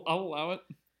 I'll allow it.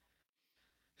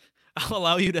 I'll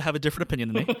allow you to have a different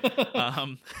opinion than me.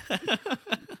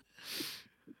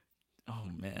 Oh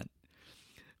man!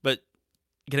 But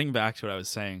getting back to what I was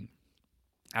saying,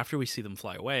 after we see them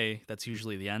fly away, that's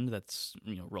usually the end. That's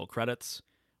roll credits.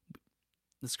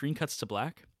 The screen cuts to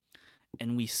black,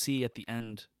 and we see at the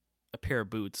end a pair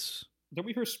of boots. Don't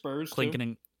we hear spurs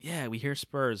clinking? Yeah, we hear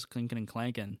spurs clinking and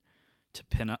clanking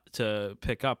to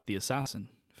pick up the assassin,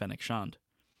 Fennec Shand.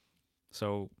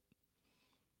 So,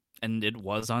 and it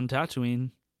was on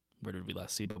Tatooine. Where did we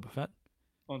last see Boba Fett?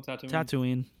 On Tatooine.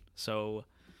 Tatooine. So,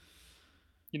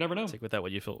 you never know. Take with that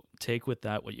what you feel. Take with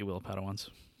that what you will, Padawans.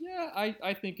 Yeah,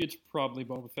 I think it's probably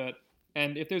Boba Fett.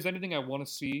 And if there's anything I want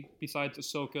to see besides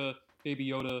Ahsoka, Baby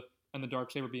Yoda, and the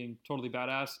Darksaber being totally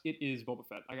badass, it is Boba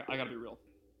Fett. I gotta be real.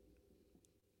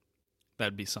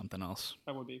 That'd be something else.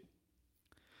 That would be.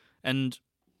 And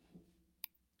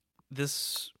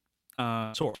this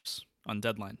source on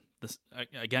Deadline, this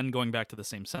again going back to the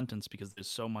same sentence because there's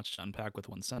so much to unpack with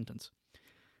one sentence.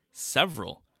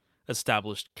 Several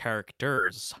established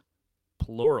characters,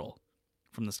 plural,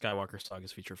 from the Skywalker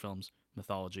Saga's feature films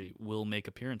mythology will make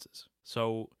appearances.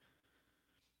 So,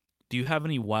 do you have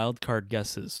any wild card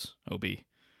guesses, OB,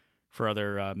 for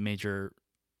other major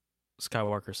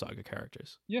Skywalker Saga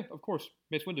characters? Yeah, of course.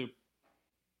 Mace Windu.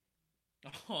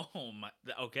 Oh my!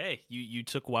 Okay, you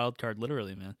took wild card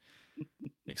literally, man.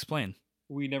 Explain.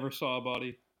 We never saw a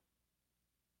body.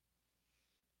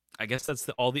 I guess that's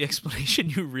all the explanation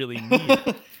you really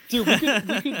need. Dude,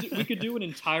 we could do an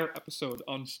entire episode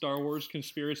on Star Wars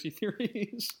conspiracy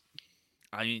theories.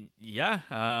 I mean, yeah,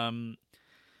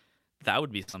 that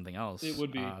would be something else. It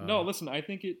would be. No, listen, I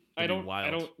think it. I don't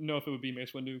know if it would be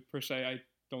Mace Windu per se. I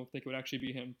don't think it would actually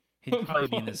be him. He'd probably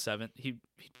be in his seventh. He'd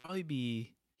probably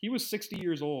be. He was 60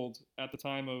 years old at the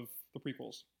time of the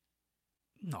prequels.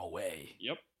 No way.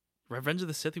 Yep. Revenge of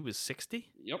the Sith, he was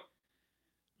 60? Yep.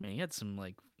 Man, he had some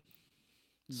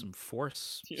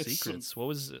Force secrets. What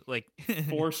was it like?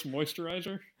 Force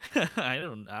moisturizer? I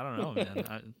don't know,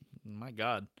 man. My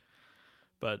God.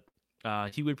 But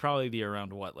he would probably be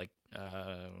around what,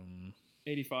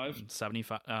 85?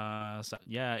 75?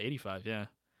 Yeah, 85. Yeah.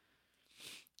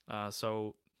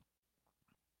 So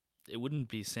it wouldn't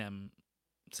be Sam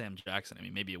Jackson. I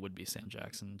mean, maybe it would be Sam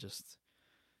Jackson, just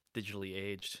digitally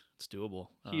aged. It's doable.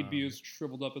 He'd be as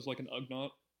shriveled up as like an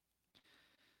Ugnaught.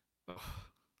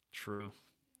 True.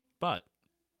 But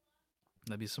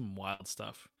that'd be some wild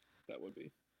stuff. That would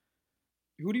be.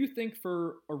 Who do you think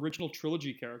for original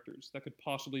trilogy characters that could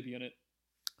possibly be in it?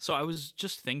 So I was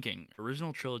just thinking,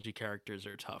 original trilogy characters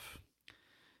are tough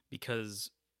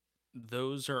because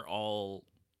those are all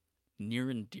near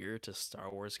and dear to Star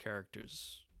Wars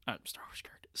fans'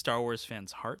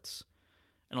 hearts.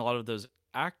 And a lot of those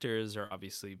actors are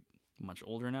obviously much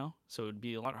older now, so it would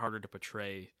be a lot harder to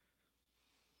portray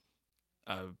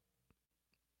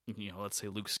let's say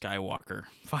Luke Skywalker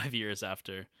 5 years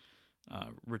after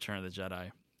Return of the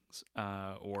Jedi.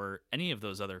 or any of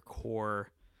those other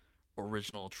core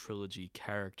original trilogy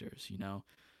characters.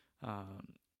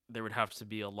 There would have to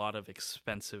be a lot of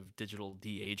expensive digital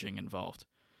de-aging involved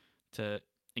to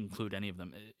include any of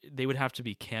them. They would have to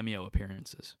be cameo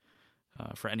appearances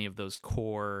for any of those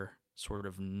core sort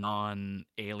of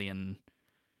non-alien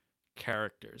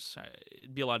characters.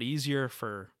 It'd be a lot easier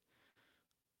for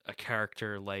a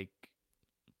character like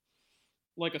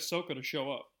Ahsoka to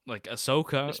show up,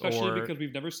 Ahsoka, especially or because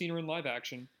we've never seen her in live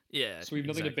action, yeah, so we have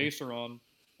nothing exactly. to base her on.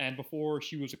 And before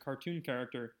she was a cartoon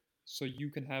character, so you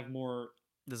can have more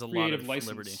There's a lot creative of license.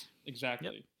 liberty.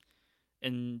 Exactly.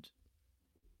 And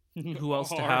who else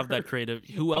to have that creative?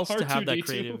 Who else to have that R2D2.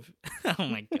 creative? Oh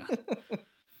my god.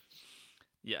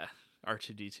 Yeah,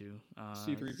 R2D2,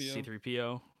 C-3PO.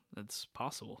 C-3PO. That's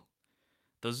possible.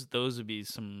 Those would be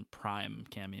some prime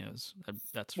cameos.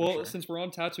 That's for Well, sure. since we're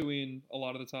on Tatooine a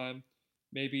lot of the time,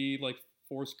 maybe like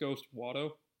Force Ghost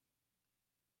Watto.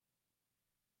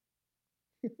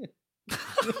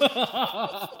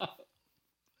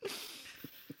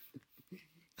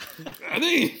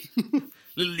 Annie!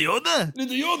 Little Yoda.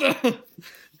 Little Yoda!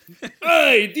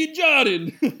 Hey, Din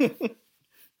Djarin!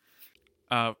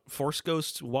 Force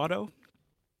Ghost Watto.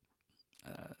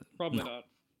 Probably No. not.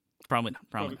 Probably not.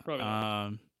 Probably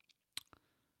not.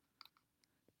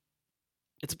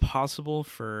 It's possible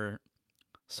for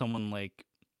someone like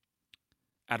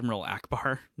Admiral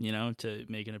Akbar, to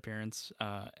make an appearance.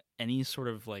 Any sort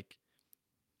of like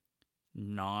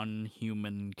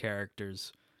non-human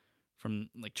characters from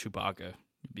like Chewbacca,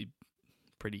 it'd be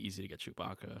pretty easy to get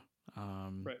Chewbacca.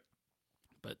 Right.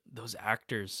 But those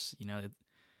actors, I'm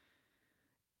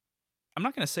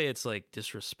not gonna say it's like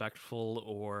disrespectful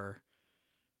or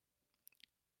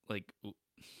like.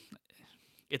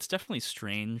 It's definitely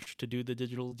strange to do the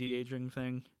digital de-aging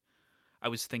thing. I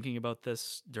was thinking about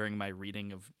this during my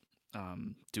reading of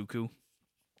Dooku.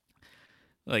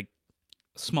 Like,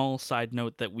 small side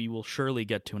note that we will surely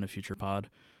get to in a future pod.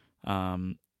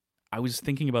 I was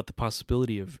thinking about the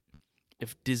possibility of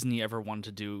if Disney ever wanted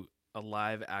to do a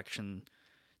live action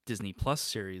Disney Plus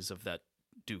series of that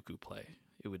Dooku play.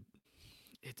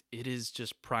 It is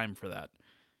just prime for that.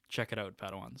 Check it out,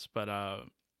 Padawans. But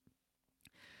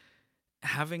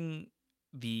having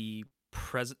the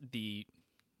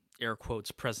air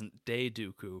quotes present day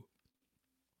Dooku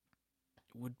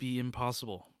would be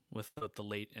impossible without the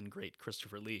late and great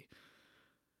Christopher Lee.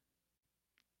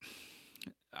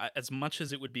 As much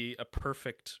as it would be a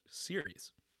perfect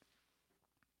series,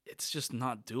 it's just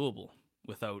not doable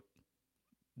without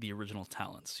the original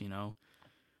talents.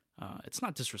 It's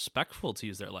not disrespectful to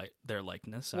use their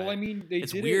likeness. Well, I mean,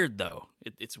 it's weird though.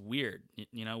 It's weird.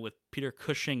 With Peter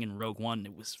Cushing in Rogue One,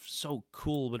 it was so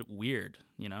cool but weird.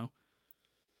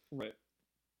 Right.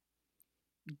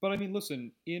 But I mean,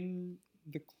 listen, in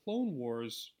the Clone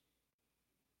Wars,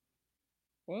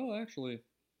 well, actually,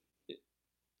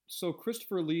 so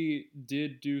Christopher Lee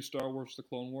did do Star Wars: The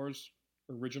Clone Wars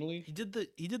originally. He did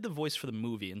the voice for the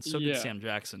movie, and so Yeah. did Sam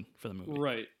Jackson for the movie.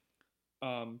 Right.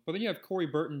 But then you have Corey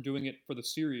Burton doing it for the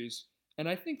series, and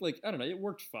I think, like, I don't know, it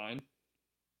worked fine.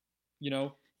 Yeah.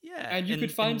 And you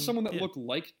could find someone that yeah. looked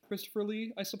like Christopher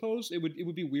Lee, I suppose. It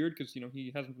would be weird because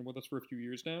he hasn't been with us for a few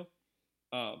years now.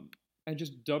 And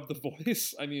just dub the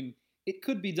voice. I mean, it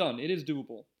could be done. It is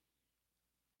doable.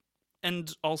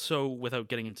 And also, without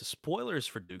getting into spoilers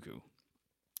for Dooku,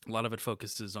 a lot of it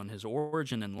focuses on his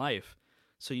origin in life.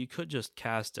 So you could just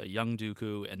cast a young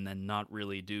Dooku and then not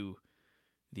really do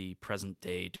the present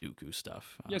day Dooku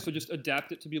stuff. Yeah, so just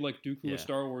adapt it to be like Dooku, yeah. a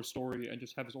Star Wars story, and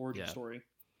just have his origin Yeah. story.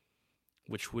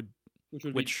 Which would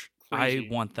Which I be crazy.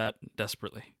 want that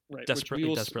desperately. Right. Desperately,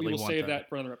 we desperately will want save that.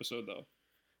 for another episode, though.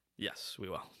 Yes, we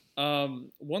will.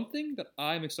 One thing that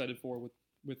I'm excited for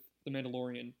with The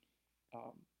Mandalorian,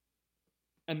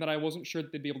 and that I wasn't sure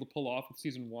that they'd be able to pull off with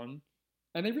season 1,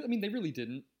 and they really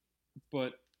didn't,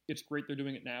 but it's great they're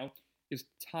doing it now, is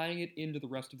tying it into the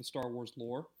rest of the Star Wars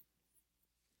lore,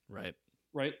 Right.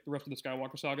 right? The rest of the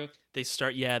Skywalker saga. They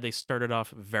started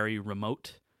off very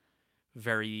remote,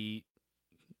 very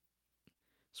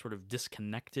sort of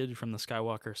disconnected from the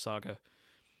Skywalker saga,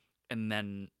 and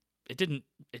then it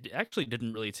actually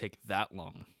didn't really take that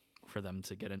long for them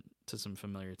to get into some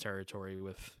familiar territory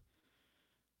with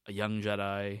a young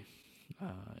Jedi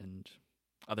and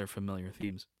other familiar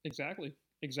themes. Exactly.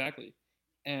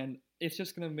 And it's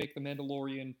just going to make The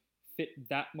Mandalorian fit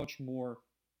that much more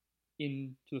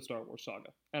into the Star Wars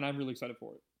saga, and I'm really excited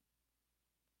for it.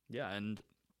 Yeah, and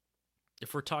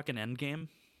if we're talking Endgame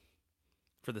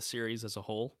for the series as a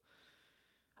whole,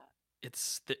 I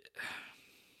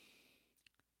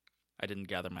didn't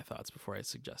gather my thoughts before I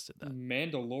suggested that.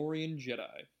 Mandalorian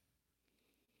Jedi.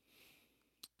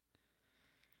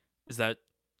 Is that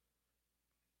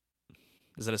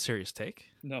a serious take?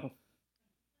 No.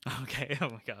 Okay. Oh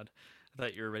my god. I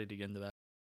thought you were ready to get into that.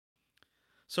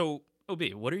 So,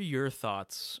 OB, what are your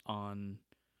thoughts on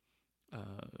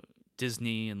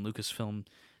Disney and Lucasfilm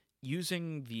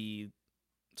using the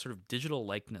sort of digital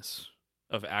likeness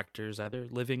of actors, either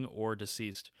living or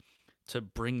deceased, to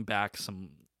bring back some,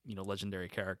 legendary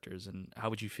characters? And how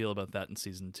would you feel about that in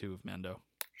season 2 of Mando?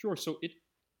 Sure. So it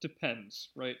depends,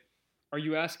 right? Are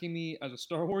you asking me as a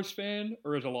Star Wars fan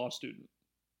or as a law student?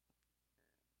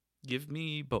 Give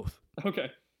me both.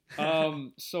 Okay.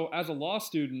 So as a law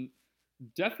student,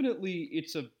 definitely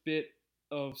it's a bit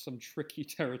of some tricky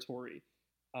territory.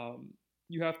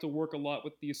 You have to work a lot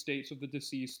with the estates of the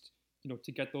deceased,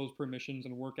 to get those permissions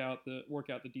and work out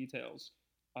the details.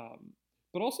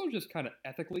 But also just kind of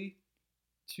ethically,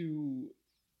 to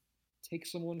take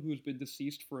someone who's been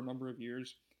deceased for a number of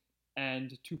years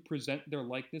and to present their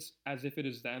likeness as if it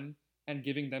is them and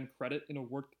giving them credit in a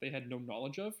work that they had no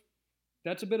knowledge of.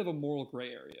 That's a bit of a moral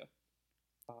gray area.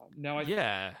 Now,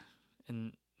 Yeah,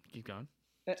 and keep going.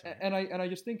 Sorry. and I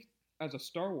just think as a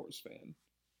Star Wars fan,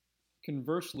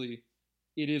 conversely,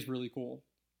 it is really cool.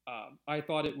 I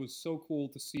thought it was so cool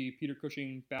to see Peter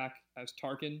Cushing back as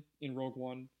Tarkin in Rogue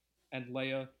One, and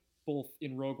Leia both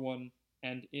in Rogue One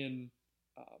and in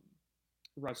um,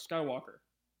 Rise of Skywalker,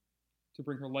 to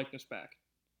bring her likeness back.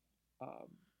 Um,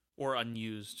 Or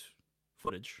unused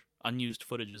footage. Unused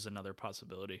footage is another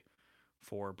possibility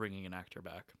for bringing an actor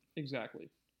back. exactly.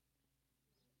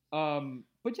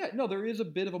 But yeah, no, there is a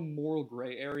bit of a moral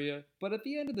gray area. But at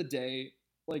the end of the day,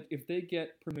 like if they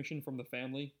get permission from the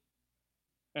family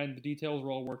and the details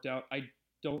are all worked out, I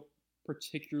don't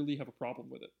particularly have a problem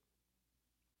with it.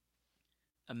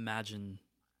 Imagine,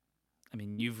 I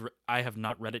mean, I have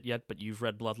not read it yet, but you've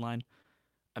read Bloodline.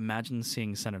 Imagine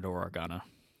seeing Senator Organa,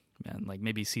 man, like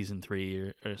maybe season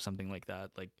 3 or something like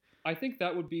that. Like, I think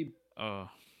that would be. oh,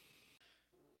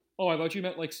 Oh, I thought you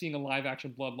meant like seeing a live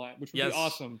action Bloodline, which would yes. be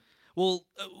awesome. Well,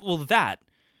 that,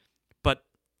 but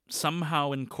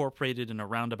somehow incorporated in a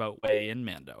roundabout way in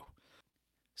Mando.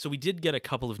 So we did get a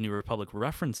couple of New Republic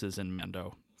references in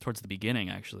Mando towards the beginning,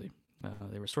 actually.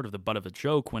 They were sort of the butt of a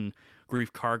joke when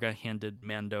Greef Karga handed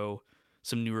Mando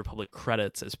some New Republic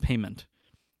credits as payment.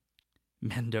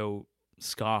 Mando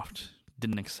scoffed,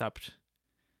 didn't accept,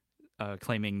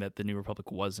 claiming that the New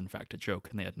Republic was in fact a joke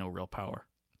and they had no real power.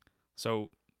 So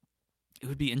it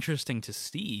would be interesting to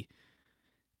see,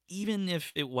 even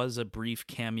if it was a brief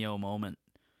cameo moment,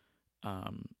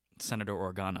 Senator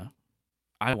Organa.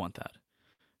 I want that.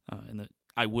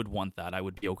 I would want that. I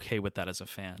would be okay with that as a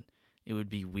fan. It would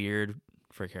be weird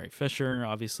for Carrie Fisher,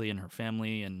 obviously, and her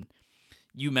family, and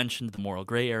you mentioned the moral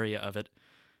gray area of it,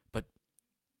 but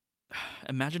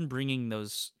imagine bringing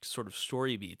those sort of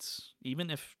story beats, even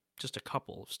if just a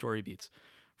couple of story beats,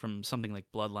 from something like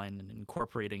Bloodline and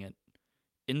incorporating it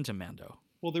into Mando.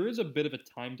 Well, there is a bit of a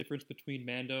time difference between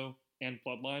Mando and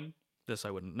Bloodline. This I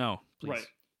wouldn't know. Please. Right.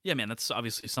 Yeah, man, that's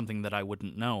obviously something that I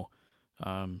wouldn't know.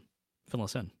 Fill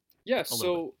us in. Yeah, little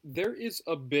so there is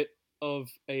a bit of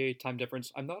a time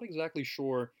difference. I'm not exactly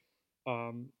sure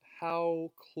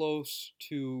how close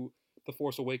to The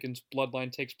Force Awakens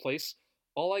Bloodline takes place.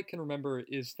 All I can remember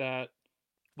is that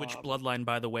Which Bloodline,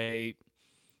 by the way,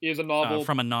 is a novel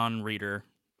from a non-reader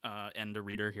and a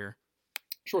reader here.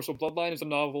 Sure, so Bloodline is a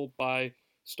novel by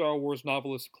Star Wars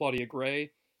novelist Claudia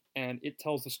Gray, and it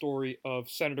tells the story of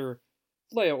Senator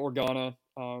Leia Organa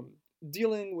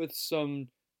dealing with some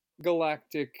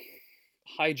galactic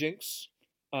hijinks.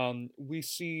 We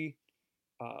see,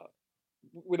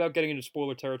 without getting into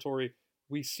spoiler territory,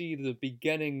 we see the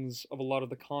beginnings of a lot of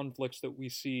the conflicts that we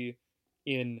see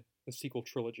in the sequel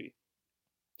trilogy.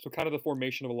 So kind of the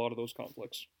formation of a lot of those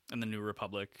conflicts. And the New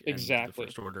Republic. Exactly. And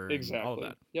the First Order. Exactly. And all of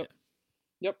that. Yep.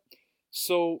 Yep.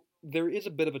 So there is a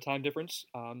bit of a time difference.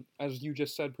 As you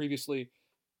just said previously,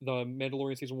 The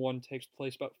Mandalorian Season 1 takes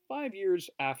place about 5 years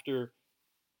after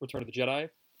Return of the Jedi.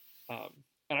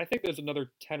 And I think there's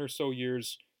another 10 or so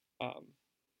years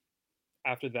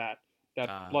after that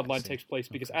Bloodline takes place,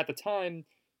 because at the time,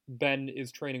 Ben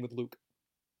is training with Luke.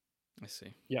 I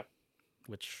see. Yeah.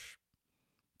 Which,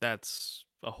 that's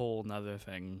a whole nother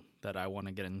thing that I want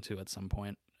to get into at some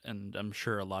point, and I'm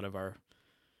sure a lot of our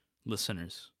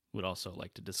listeners would also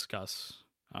like to discuss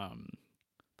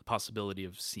the possibility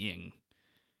of seeing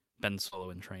Ben Solo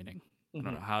in training. I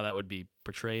don't know how that would be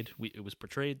portrayed. It was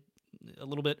portrayed a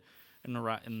little bit in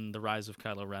the Rise of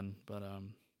Kylo Ren, but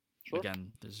Sure.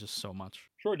 again, there's just so much.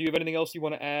 Sure. Do you have anything else you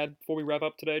want to add before we wrap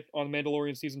up today on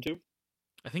Mandalorian Season 2?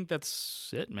 I think that's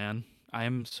it, man. I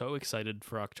am so excited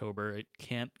for October. It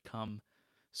can't come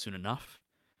soon enough.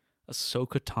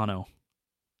 Ahsoka Tano.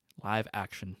 Live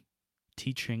action.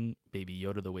 Teaching Baby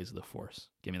Yoda the ways of the Force.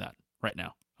 Give me that right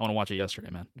now. I want to watch it yesterday,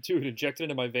 man. Dude, inject it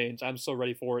into my veins. I'm so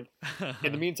ready for it.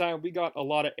 In the meantime, we got a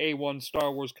lot of A1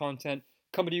 Star Wars content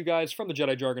coming to you guys from the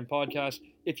Jedi Jargon Podcast.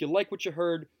 If you like what you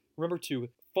heard, remember to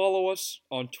follow us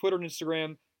on Twitter and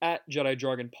Instagram at Jedi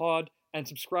Jargon Pod, and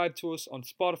subscribe to us on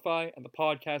Spotify and the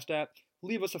podcast app.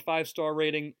 Leave us a 5-star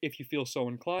rating if you feel so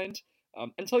inclined,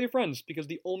 and tell your friends, because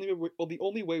the only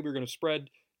way we're going to spread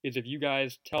is if you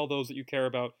guys tell those that you care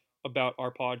about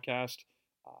our podcast.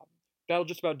 That'll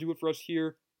just about do it for us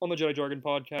here on the Jedi Jargon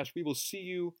Podcast. We will see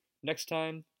you next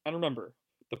time, and remember,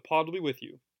 the pod will be with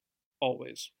you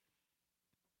always.